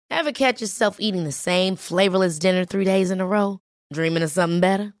Ever catch yourself eating the same flavorless dinner 3 days in a row? Dreaming of something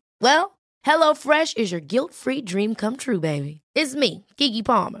better? Well, HelloFresh is your guilt-free dream come true, baby. It's me, Keke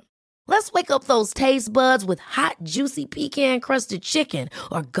Palmer. Let's wake up those taste buds with hot, juicy pecan-crusted chicken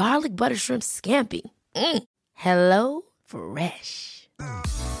or garlic butter shrimp scampi. Hello Fresh.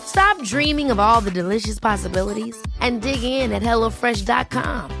 Stop dreaming of all the delicious possibilities and dig in at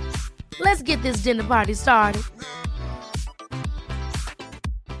HelloFresh.com. Let's get this dinner party started.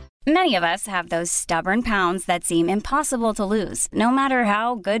 Many of us have those stubborn pounds that seem impossible to lose, no matter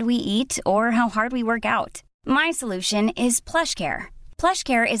how good we eat or how hard we work out. My solution is PlushCare.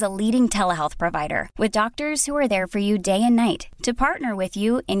 PlushCare is a leading telehealth provider with doctors who are there for you day and night to partner with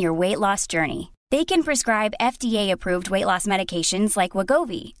you in your weight loss journey. They can prescribe FDA-approved weight loss medications like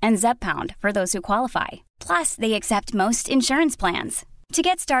Wegovy and Zepbound for those who qualify. Plus, they accept most insurance plans. To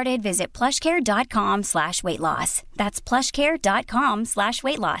get started, visit plushcare.com/weightloss. That's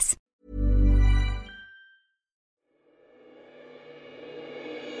plushcare.com/weightloss.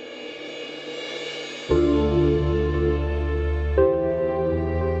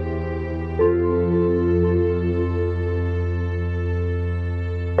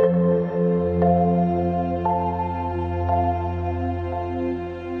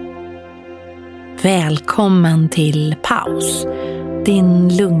 Välkommen till paus.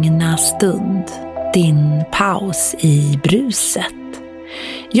 Din lugna stund, din paus i bruset.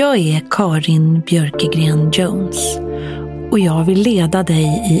 Jag är Karin Björkegren Jones och jag vill leda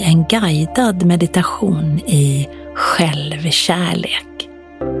dig i en guidad meditation i självkärlek.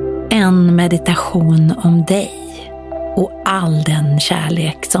 En meditation om dig och all den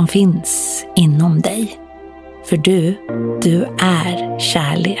kärlek som finns inom dig. För du är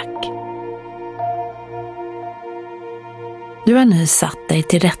kärlek. Du har nu satt dig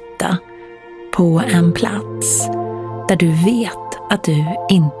till rätta på en plats där du vet att du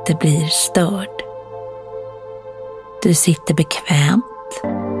inte blir störd. Du sitter bekvämt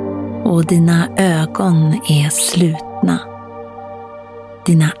och dina ögon är slutna.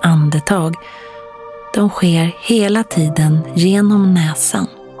 Dina andetag, de sker hela tiden genom näsan.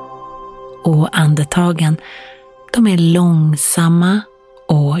 Och andetagen, de är långsamma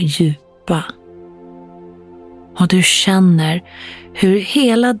och djupa. Och du känner hur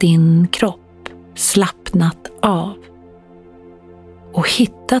hela din kropp slappnat av och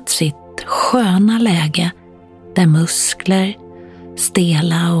hittat sitt sköna läge där muskler,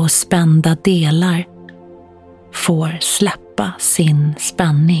 stela och spända delar får släppa sin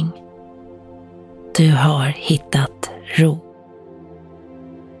spänning. Du har hittat ro.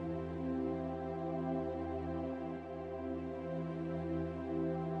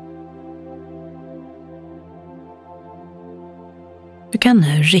 Du kan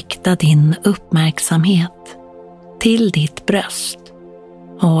nu rikta din uppmärksamhet till ditt bröst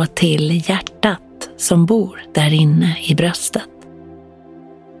och till hjärtat som bor där inne i bröstet.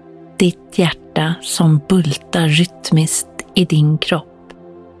 Ditt hjärta som bultar rytmiskt i din kropp.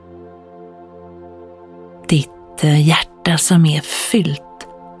 Ditt hjärta som är fyllt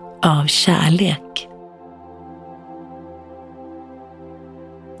av kärlek.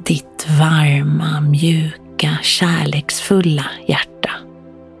 Ditt varma, mjuka, kärleksfulla hjärta.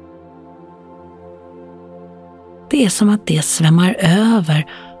 Det är som att det svämmar över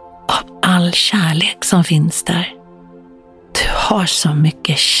av all kärlek som finns där. Du har så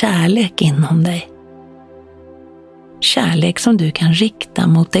mycket kärlek inom dig. Kärlek som du kan rikta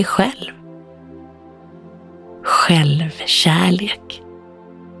mot dig själv. Självkärlek.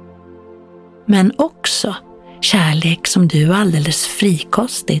 Men också kärlek som du alldeles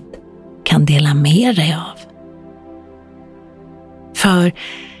frikostigt kan dela med dig av. För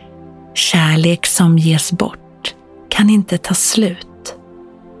kärlek som ges bort kan inte ta slut.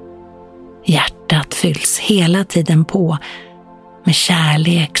 Hjärtat fylls hela tiden på med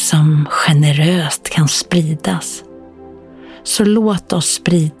kärlek som generöst kan spridas. Så låt oss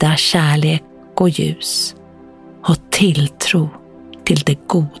sprida kärlek och ljus och tilltro till det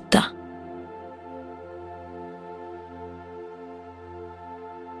goda.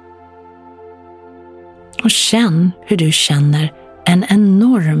 Och känn hur du känner en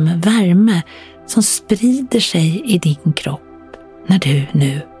enorm värme som sprider sig i din kropp när du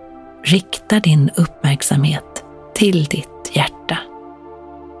nu riktar din uppmärksamhet till ditt hjärta.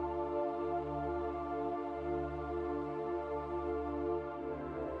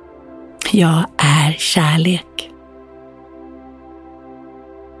 Jag är kärlek.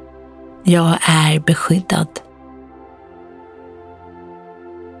 Jag är beskyddad.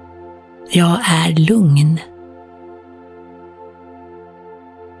 Jag är lugn.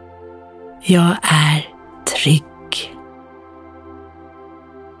 Jag är trygg.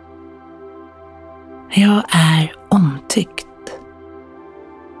 Jag är omtyckt.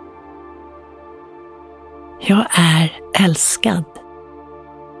 Jag är älskad.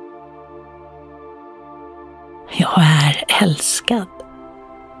 Jag är älskad.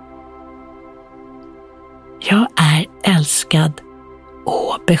 Jag är älskad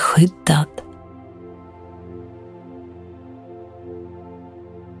och beskyddad.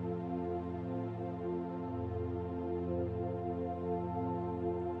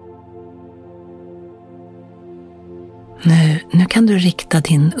 Nu kan du rikta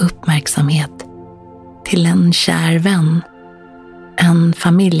din uppmärksamhet till en kär vän, en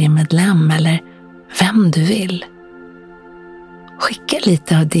familjemedlem eller vem du vill. Skicka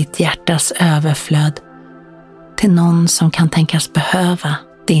lite av ditt hjärtas överflöd till någon som kan tänkas behöva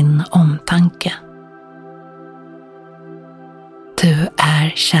din omtanke. Du är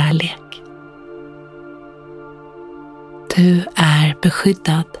kärlek. Du är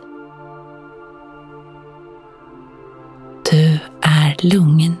beskyddad. Du är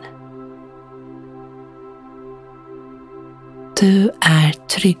lugn. Du är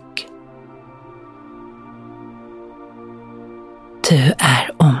trygg. Du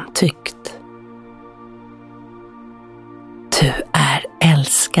är omtyckt. Du är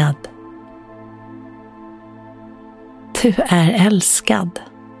älskad. Du är älskad.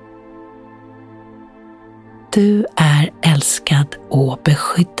 Du är älskad och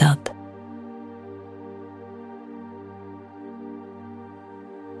beskyddad.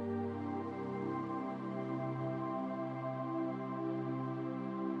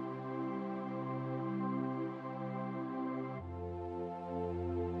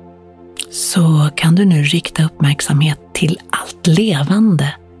 Så kan du nu rikta uppmärksamhet till allt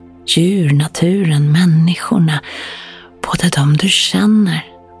levande, djur, naturen, människorna, både de du känner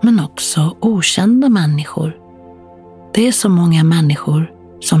men också okända människor. Det är så många människor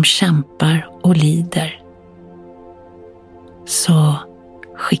som kämpar och lider. Så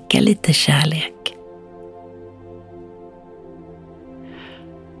skicka lite kärlek.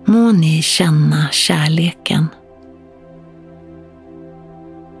 Må ni känna kärleken.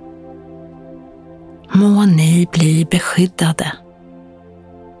 Må ni bli beskyddade.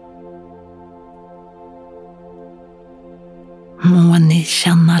 Må ni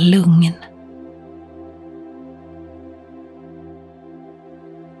känna lugn.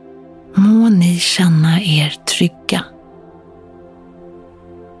 Må ni känna er trygga.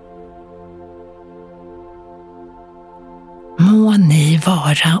 Må ni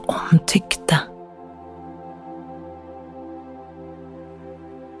vara omtyckta.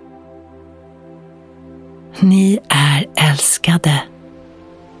 Ni är älskade.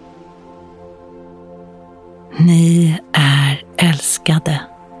 Ni är älskade.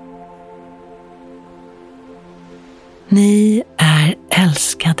 Ni är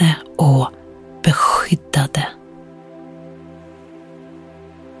älskade och beskyddade.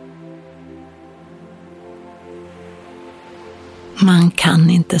 Man kan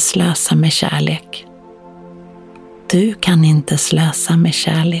inte slösa med kärlek. Du kan inte slösa med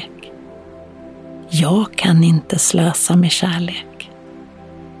kärlek. Jag kan inte slösa med kärlek.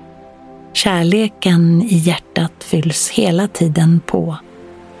 Kärleken i hjärtat fylls hela tiden på.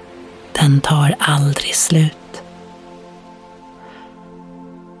 Den tar aldrig slut.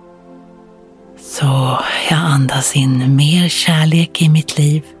 Så jag andas in mer kärlek i mitt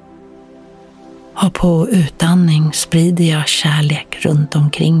liv. Och på utandning sprider jag kärlek runt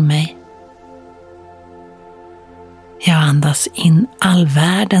omkring mig. Jag andas in all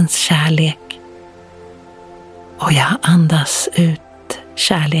världens kärlek. Och jag andas ut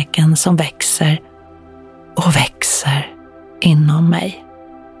kärleken som växer och växer inom mig.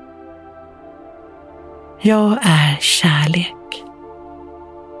 Jag är kärlek.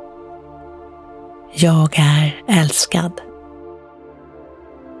 Jag är älskad.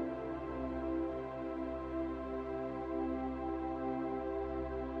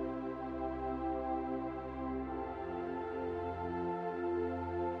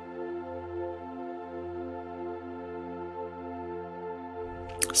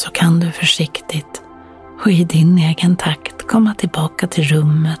 Så kan du försiktigt och i din egen takt komma tillbaka till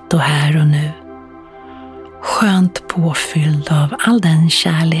rummet och här och nu. Skönt påfylld av all den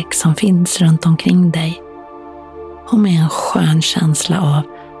kärlek som finns runt omkring dig. Och med en skön känsla av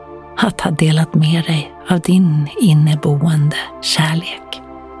att ha delat med dig av din inneboende kärlek.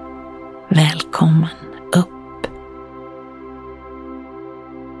 Välkommen upp.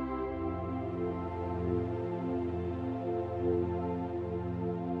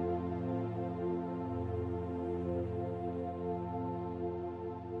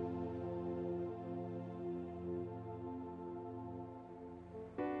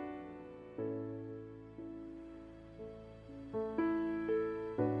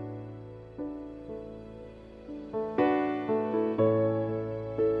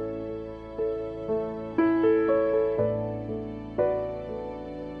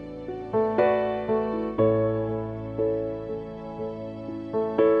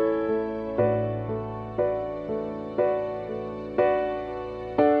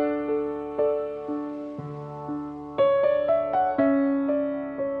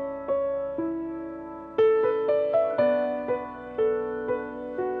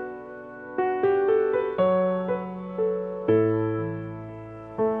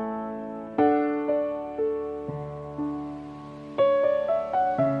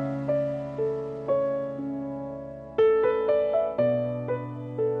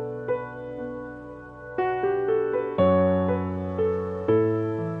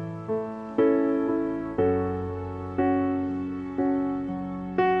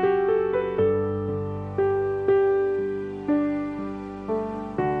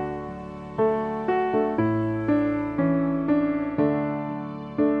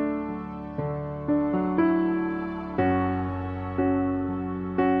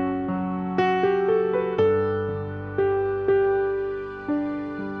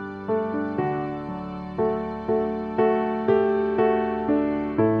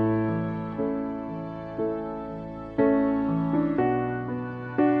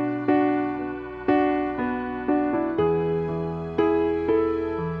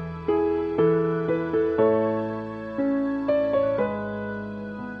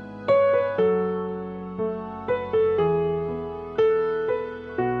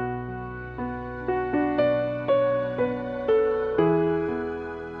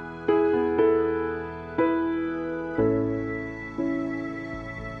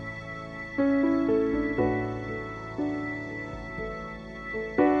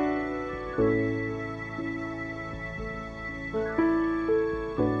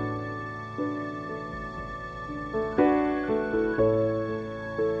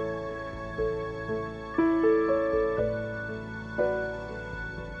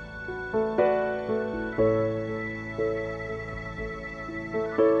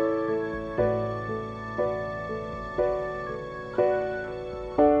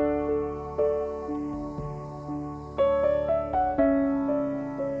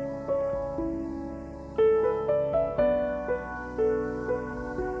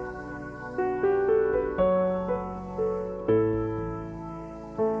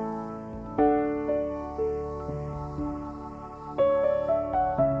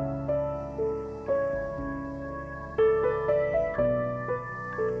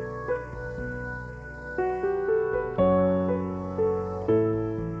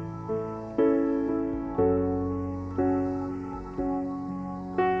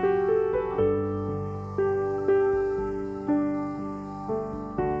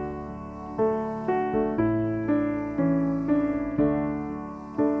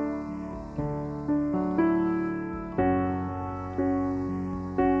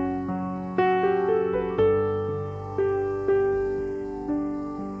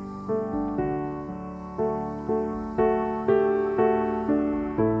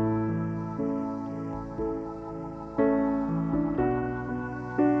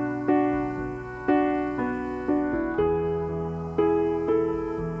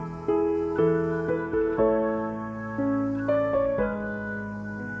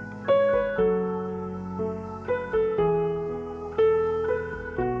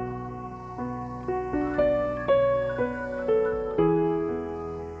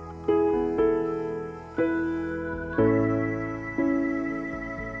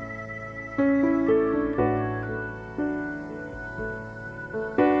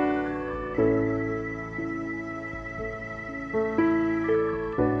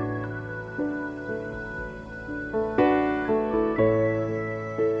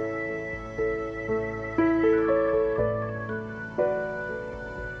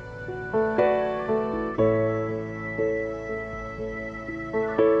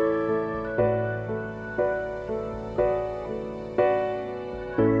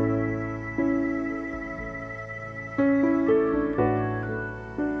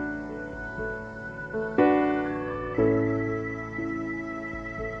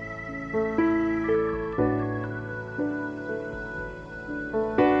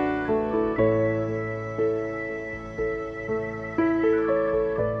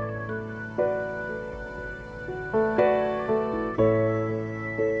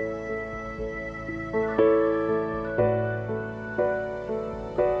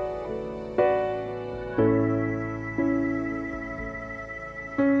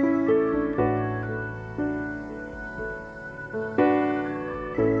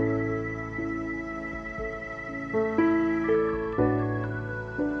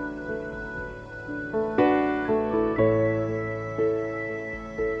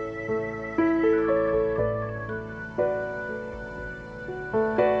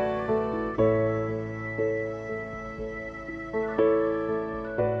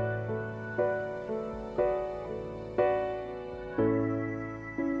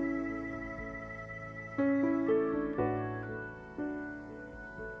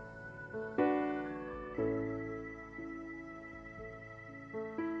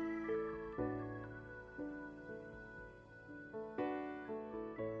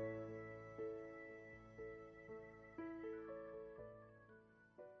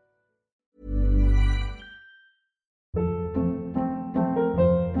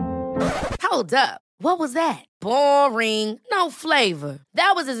 Hold up. What was that? Boring. No flavor.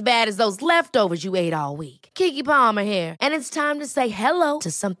 That was as bad as those leftovers you ate all week. Keke Palmer here, and it's time to say hello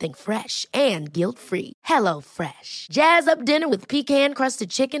to something fresh and guilt-free. Hello Fresh. Jazz up dinner with pecan-crusted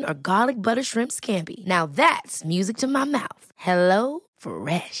chicken or garlic butter shrimp scampi. Now that's music to my mouth. Hello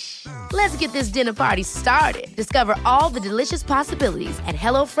Fresh. Let's get this dinner party started. Discover all the delicious possibilities at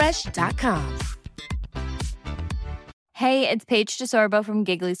hellofresh.com. Hey, it's Paige DeSorbo from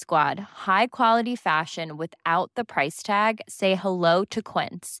Giggly Squad. High quality fashion without the price tag. Say hello to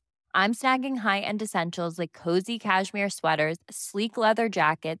Quince. I'm snagging high-end essentials like cozy cashmere sweaters, sleek leather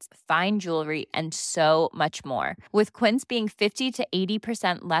jackets, fine jewelry, and so much more. With Quince being 50 to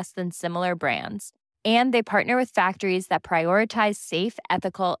 80% less than similar brands. And they partner with factories that prioritize safe,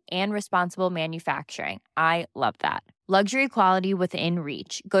 ethical, and responsible manufacturing. I love that. Luxury quality within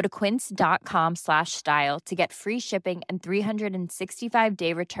reach. Go to quince.com/style to get free shipping and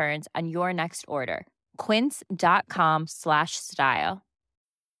 365-day returns on your next order. Quince.com/style.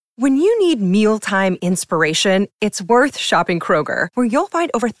 When you need mealtime inspiration, it's worth shopping Kroger, where you'll find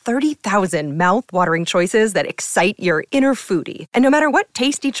over 30,000 mouth-watering choices that excite your inner foodie. And no matter what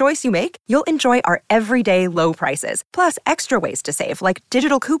tasty choice you make, you'll enjoy our everyday low prices, plus extra ways to save, like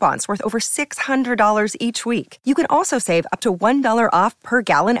digital coupons worth over $600 each week. You can also save up to $1 off per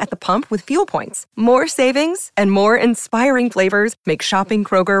gallon at the pump with fuel points. More savings and more inspiring flavors make shopping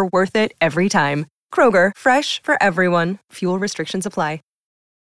Kroger worth it every time. Kroger, fresh for everyone. Fuel restrictions apply.